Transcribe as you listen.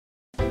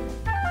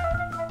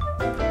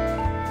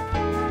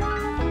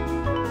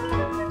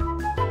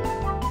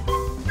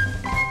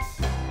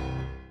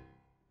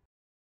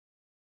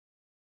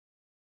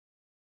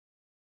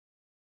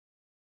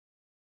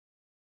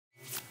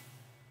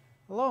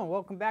Hello and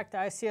welcome back to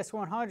ICS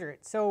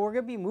 100. So we're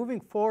going to be moving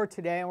forward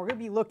today, and we're going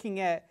to be looking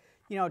at,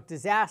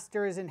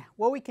 disasters and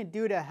what we can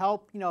do to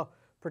help,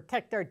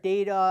 protect our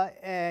data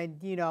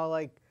and,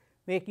 like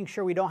making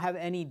sure we don't have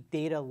any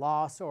data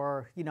loss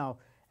or,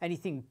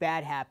 anything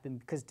bad happen,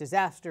 because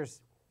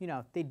disasters,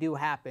 they do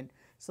happen.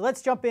 So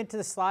let's jump into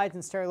the slides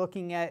and start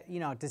looking at,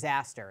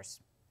 disasters.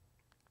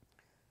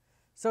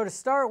 So to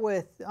start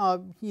with,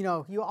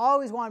 you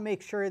always want to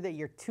make sure that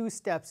you're 2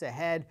 steps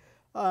ahead.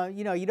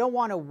 You don't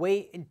want to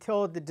wait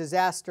until the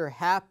disaster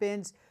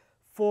happens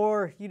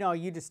for, you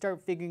to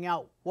start figuring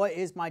out what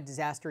is my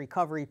disaster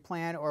recovery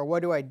plan or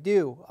what do I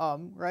do,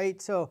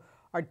 right? So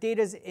our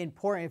data is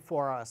important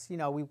for us.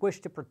 We wish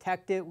to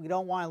protect it. We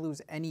don't want to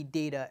lose any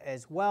data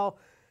as well.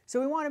 So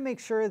we want to make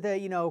sure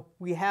that,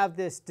 we have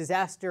this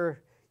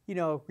disaster,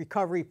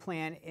 recovery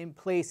plan in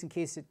place in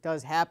case it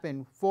does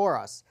happen for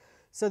us.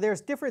 So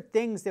there's different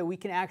things that we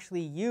can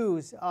actually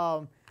use,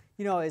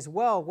 as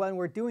well when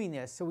we're doing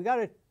this. So we got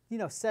to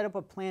set up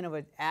a plan of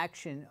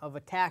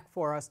attack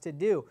for us to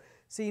do.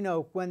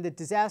 So, when the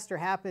disaster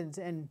happens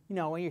and,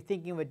 when you're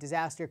thinking of a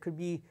disaster, it could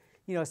be,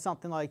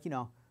 something like,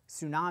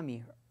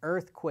 tsunami,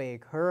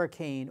 earthquake,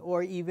 hurricane,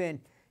 or even,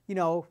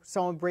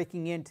 someone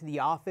breaking into the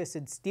office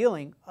and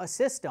stealing a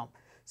system.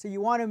 So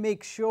you want to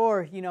make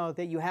sure,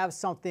 that you have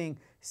something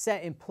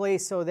set in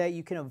place so that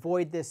you can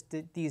avoid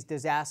these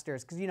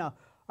disasters, because,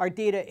 our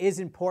data is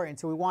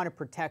important, so we want to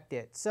protect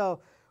it. So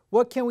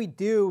what can we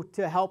do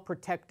to help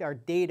protect our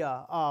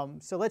data?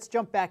 So let's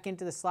jump back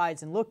into the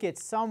slides and look at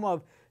some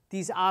of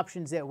these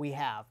options that we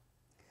have.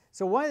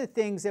 So one of the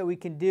things that we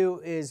can do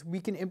is we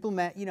can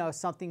implement,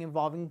 something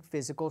involving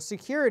physical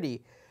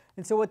security.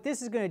 And so what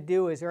this is going to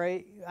do is,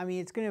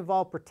 it's going to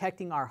involve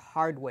protecting our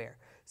hardware.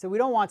 So we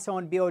don't want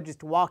someone to be able to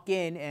just walk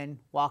in and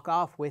walk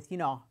off with,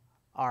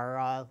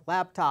 our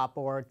laptop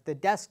or the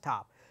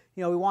desktop.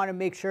 We want to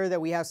make sure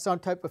that we have some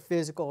type of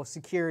physical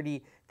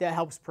security that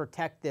helps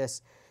protect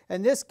this.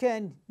 And this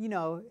can,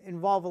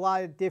 involve a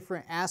lot of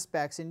different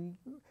aspects. And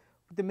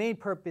the main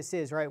purpose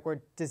is,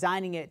 we're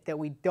designing it that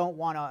we don't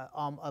want to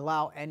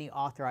allow any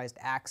authorized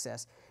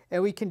access.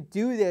 And we can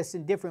do this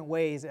in different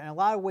ways. And a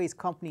lot of ways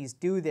companies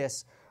do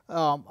this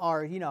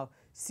are,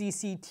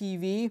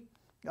 CCTV,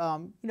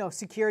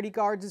 security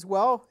guards as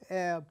well,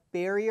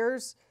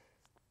 barriers,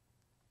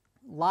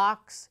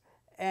 locks,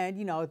 and,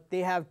 they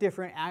have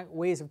different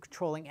ways of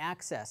controlling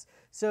access.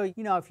 So,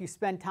 if you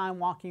spend time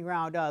walking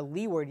around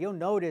Leeward, you'll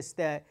notice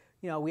that,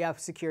 we have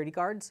security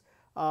guards.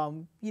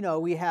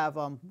 We have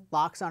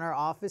locks on our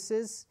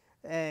offices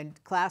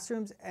and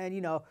classrooms,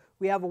 and,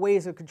 we have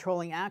ways of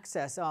controlling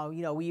access.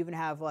 We even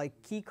have like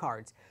key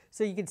cards.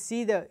 So you can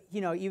see that,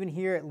 even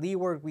here at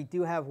Leeward, we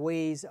do have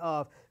ways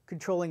of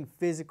controlling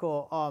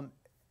physical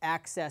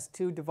access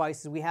to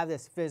devices. We have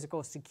this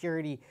physical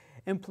security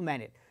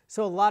implemented.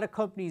 So a lot of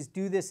companies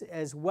do this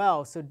as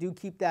well. So do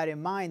keep that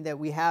in mind, that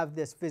we have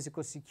this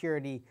physical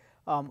security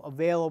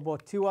available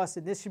to us.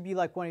 And this should be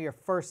like one of your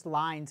first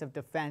lines of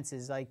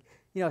defenses, like,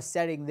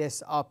 setting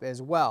this up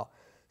as well.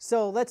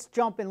 So let's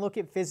jump and look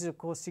at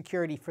physical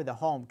security for the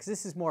home, because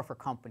this is more for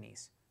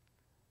companies.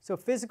 So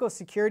physical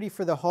security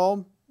for the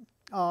home,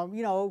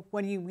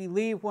 when we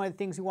leave, one of the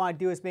things we want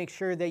to do is make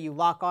sure that you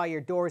lock all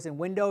your doors and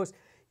windows.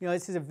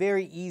 This is a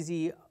very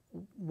easy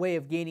way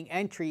of gaining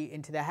entry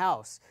into the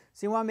house.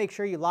 So you want to make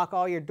sure you lock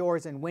all your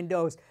doors and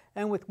windows.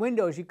 And with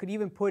windows, you could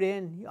even put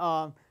in,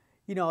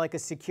 like a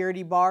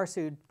security bar.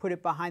 So you put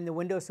it behind the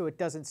window so it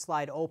doesn't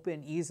slide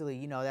open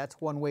easily. That's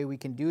one way we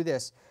can do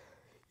this.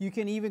 You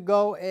can even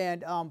go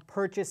and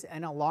purchase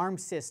an alarm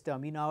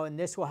system, and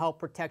this will help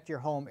protect your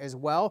home as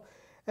well.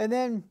 And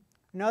then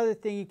another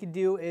thing you can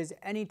do is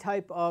any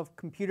type of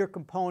computer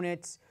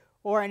components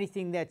or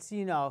anything that's,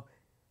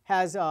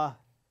 has a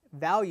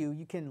value,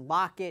 you can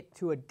lock it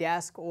to a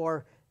desk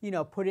or,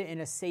 put it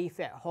in a safe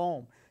at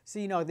home.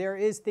 So, there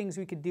is things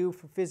we could do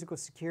for physical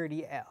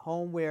security at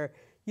home where,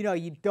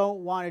 you don't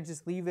want to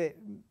just leave it,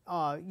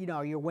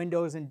 your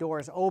windows and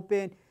doors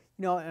open.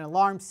 An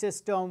alarm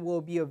system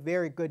will be a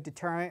very good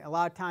deterrent. A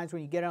lot of times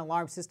when you get an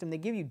alarm system, they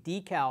give you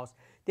decals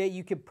that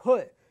you can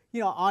put,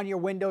 on your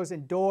windows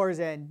and doors,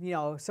 and,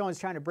 someone's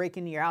trying to break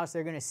into your house,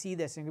 they're going to see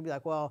this and you're going to be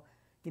like, well,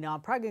 I'm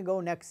probably going to go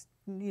next,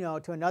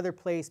 to another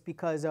place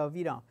because of,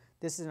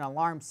 this is an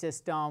alarm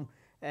system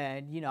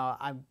and,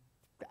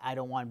 I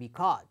don't want to be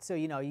caught. So,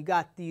 you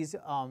got these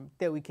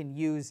that we can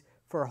use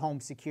for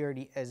home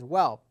security as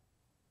well.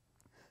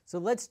 So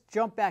let's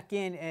jump back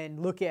in and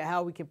look at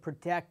how we can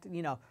protect,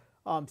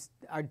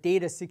 our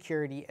data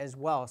security as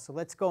well. So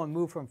let's go and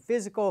move from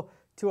physical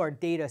to our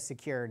data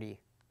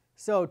security.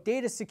 So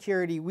data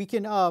security, we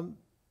can,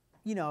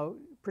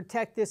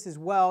 protect this as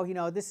well.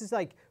 This is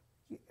like,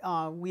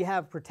 we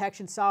have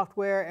protection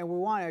software and we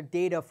want our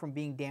data from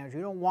being damaged.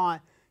 We don't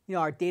want,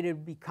 our data to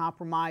be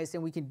compromised,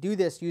 and we can do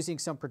this using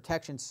some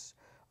protection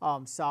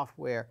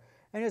software.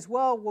 And as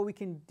well, what we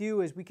can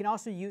do is we can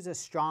also use a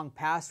strong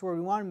password.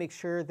 We want to make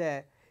sure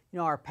that,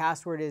 our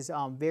password is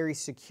very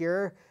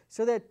secure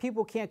so that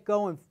people can't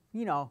go and,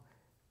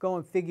 go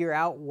and figure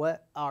out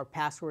what our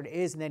password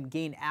is and then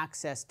gain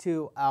access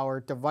to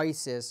our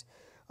devices.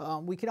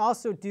 We can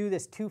also do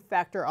this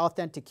two-factor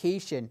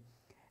authentication.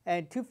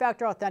 And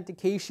two-factor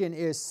authentication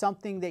is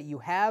something that you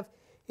have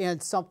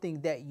and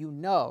something that you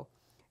know.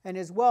 And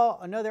as well,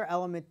 another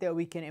element that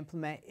we can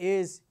implement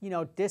is,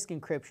 disk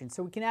encryption.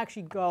 So we can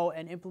actually go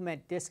and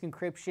implement disk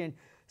encryption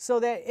so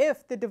that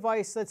if the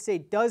device, let's say,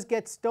 does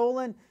get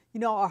stolen,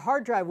 our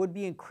hard drive would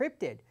be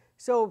encrypted.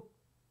 So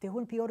they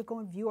wouldn't be able to go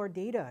and view our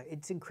data.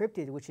 It's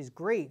encrypted, which is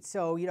great.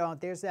 So,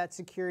 there's that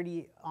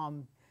security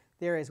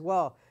there as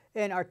well.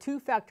 And our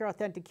two-factor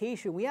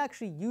authentication, we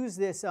actually use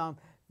this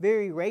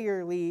very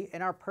regularly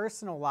in our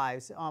personal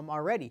lives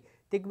already.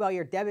 Think about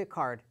your debit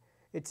card.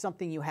 It's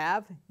something you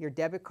have, your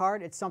debit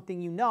card. It's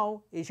something you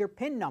know is your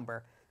PIN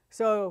number.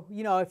 So,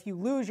 if you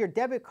lose your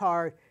debit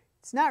card,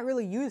 it's not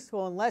really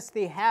useful unless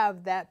they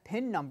have that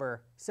PIN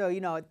number. So,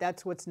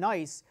 that's what's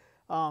nice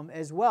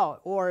as well.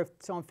 Or if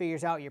someone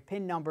figures out your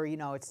PIN number,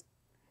 it's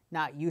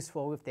not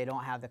useful if they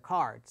don't have the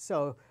card.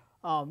 So,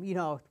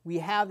 we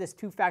have this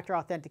two-factor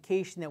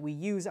authentication that we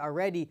use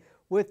already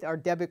with our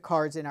debit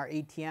cards and our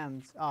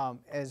ATMs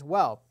as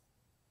well.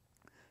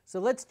 So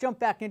let's jump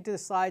back into the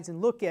slides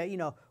and look at,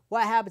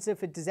 what happens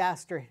if a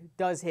disaster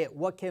does hit?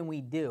 What can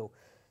we do?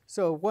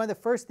 So one of the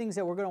first things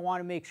that we're going to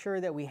want to make sure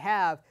that we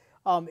have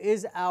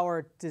is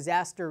our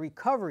disaster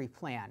recovery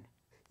plan.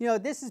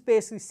 This is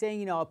basically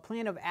saying, a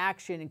plan of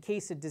action in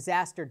case a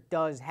disaster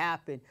does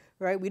happen,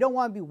 right? We don't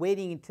want to be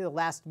waiting until the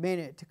last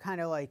minute to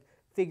kind of like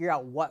figure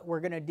out what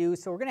we're going to do.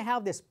 So we're going to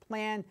have this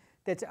plan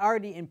that's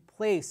already in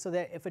place so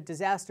that if a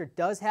disaster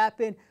does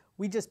happen,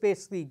 we just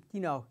basically,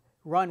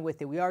 run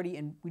with it.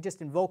 We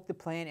just invoke the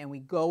plan and we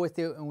go with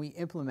it and we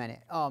implement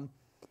it. And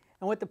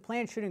what the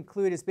plan should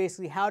include is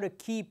basically how to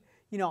keep,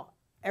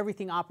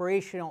 everything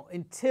operational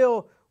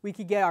until we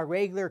could get our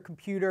regular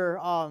computer,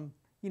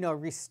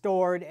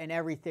 restored and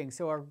everything.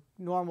 So our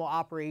normal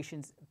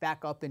operations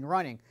back up and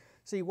running.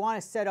 So you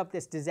want to set up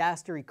this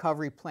disaster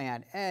recovery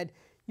plan. And,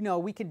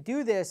 we can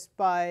do this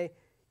by,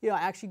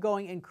 actually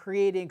going and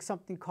creating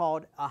something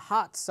called a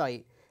hot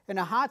site. And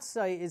a hot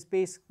site is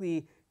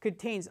basically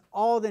contains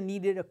all the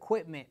needed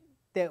equipment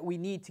that we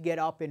need to get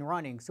up and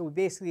running. So we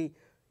basically,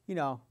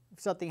 if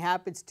something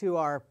happens to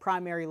our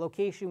primary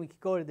location, we could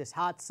go to this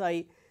hot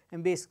site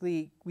and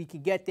basically we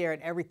could get there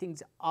and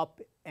everything's up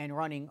and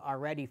running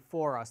already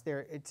for us.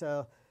 It's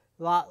a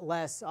lot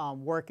less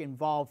work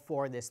involved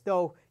for this.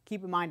 Though,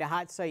 keep in mind a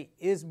hot site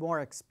is more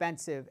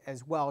expensive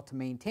as well to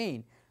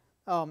maintain.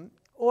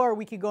 Or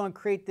we could go and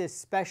create this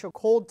special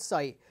cold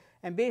site.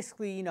 And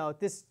basically,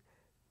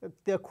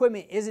 the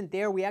equipment isn't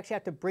there. We actually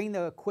have to bring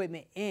the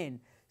equipment in.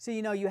 So,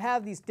 you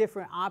have these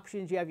different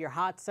options. You have your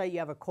hot site, you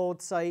have a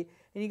cold site,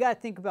 and you got to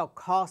think about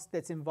cost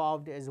that's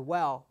involved as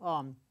well.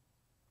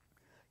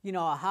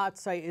 A hot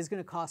site is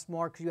going to cost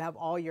more because you have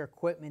all your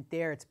equipment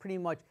there. It's pretty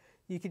much,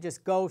 you could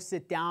just go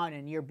sit down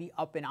and you'll be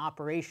up and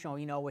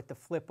operational, with the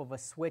flip of a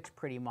switch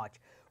pretty much.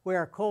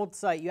 Where a cold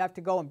site, you have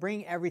to go and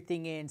bring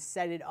everything in,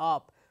 set it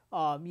up,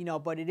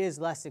 but it is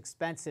less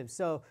expensive.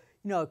 So,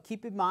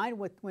 keep in mind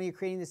when you're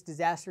creating this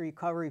disaster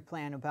recovery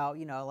plan about,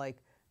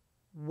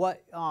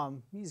 what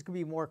is going to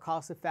be more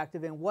cost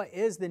effective and what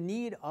is the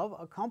need of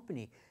a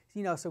company.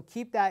 So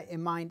keep that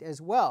in mind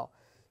as well.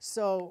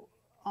 So,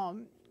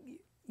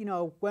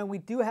 when we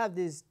do have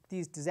these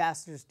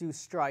disasters do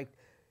strike,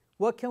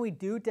 what can we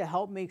do to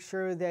help make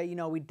sure that,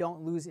 we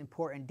don't lose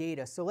important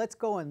data? So let's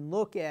go and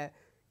look at,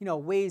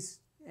 ways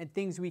and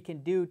things we can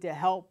do to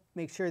help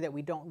make sure that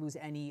we don't lose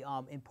any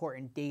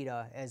important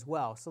data as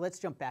well. So let's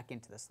jump back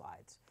into the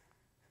slides.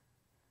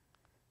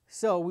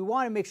 So we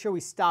want to make sure we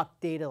stop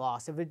data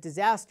loss. If a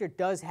disaster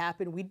does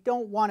happen, we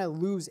don't want to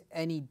lose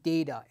any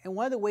data. And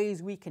one of the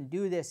ways we can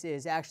do this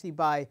is actually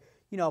by,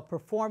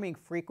 performing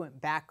frequent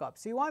backups.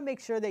 So you want to make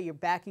sure that you're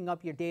backing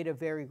up your data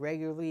very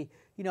regularly.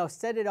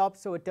 Set it up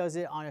so it does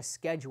it on a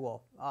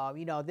schedule.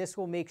 This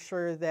will make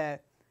sure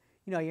that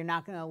you're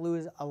not going to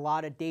lose a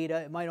lot of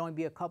data. It might only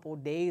be a couple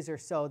of days or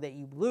so that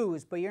you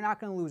lose, but you're not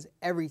going to lose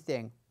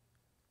everything.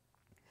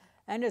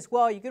 And as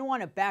well, you're going to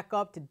want to back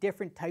up to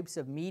different types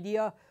of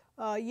media.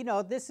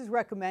 This is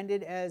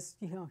recommended as,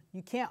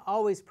 you can't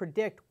always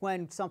predict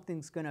when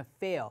something's going to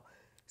fail.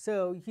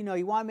 So,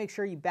 you want to make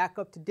sure you back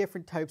up to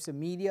different types of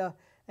media.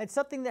 And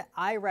something that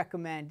I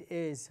recommend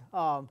is,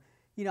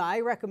 I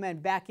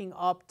recommend backing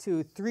up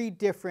to 3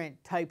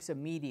 different types of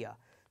media.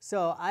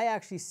 So I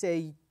actually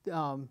say,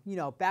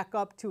 back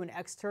up to an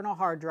external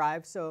hard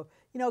drive. So,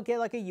 get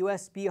like a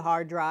USB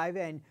hard drive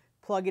and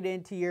plug it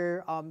into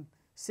your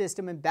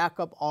system and back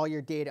up all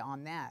your data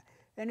on that.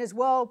 And as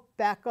well,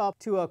 back up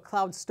to a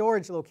cloud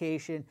storage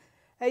location.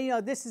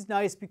 And this is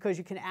nice because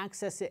you can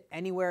access it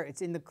anywhere.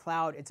 It's in the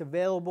cloud. It's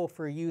available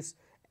for use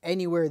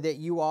anywhere that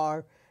you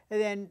are.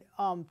 And then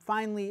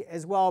finally,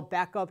 as well,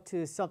 back up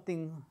to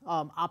something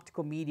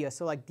optical media,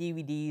 so like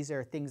DVDs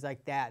or things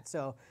like that.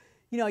 So,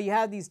 you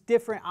have these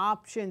different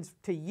options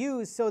to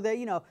use so that,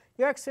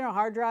 your external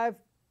hard drive,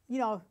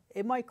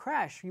 it might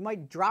crash. You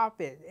might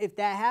drop it. If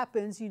that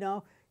happens,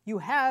 you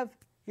have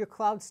your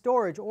cloud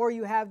storage or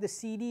you have the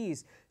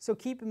CDs. So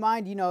keep in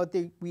mind,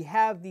 we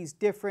have these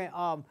different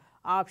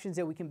options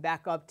that we can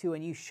back up to,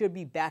 and you should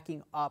be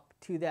backing up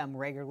to them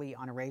regularly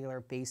on a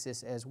regular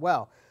basis as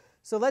well.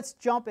 So let's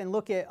jump and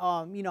look at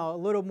you know, a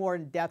little more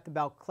in depth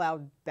about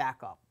cloud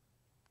backup.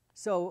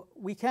 So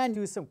we can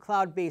do some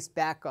cloud-based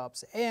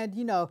backups, and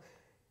you know,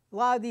 a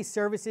lot of these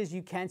services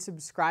you can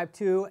subscribe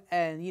to,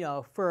 and you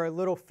know, for a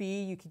little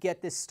fee you could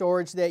get this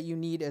storage that you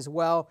need as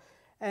well.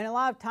 And a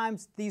lot of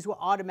times these will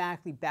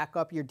automatically back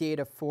up your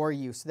data for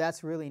you, so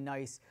that's really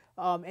nice.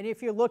 And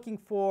if you're looking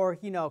for,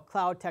 you know,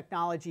 cloud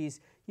technologies,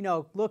 you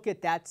know, look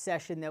at that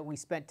session that we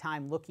spent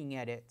time looking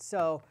at it.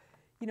 So,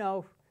 you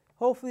know,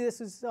 hopefully this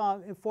was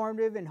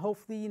informative, and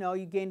hopefully, you know,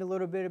 you gained a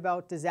little bit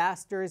about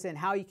disasters and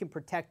how you can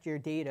protect your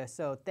data.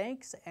 So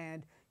thanks,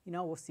 and you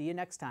know, we'll see you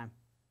next time.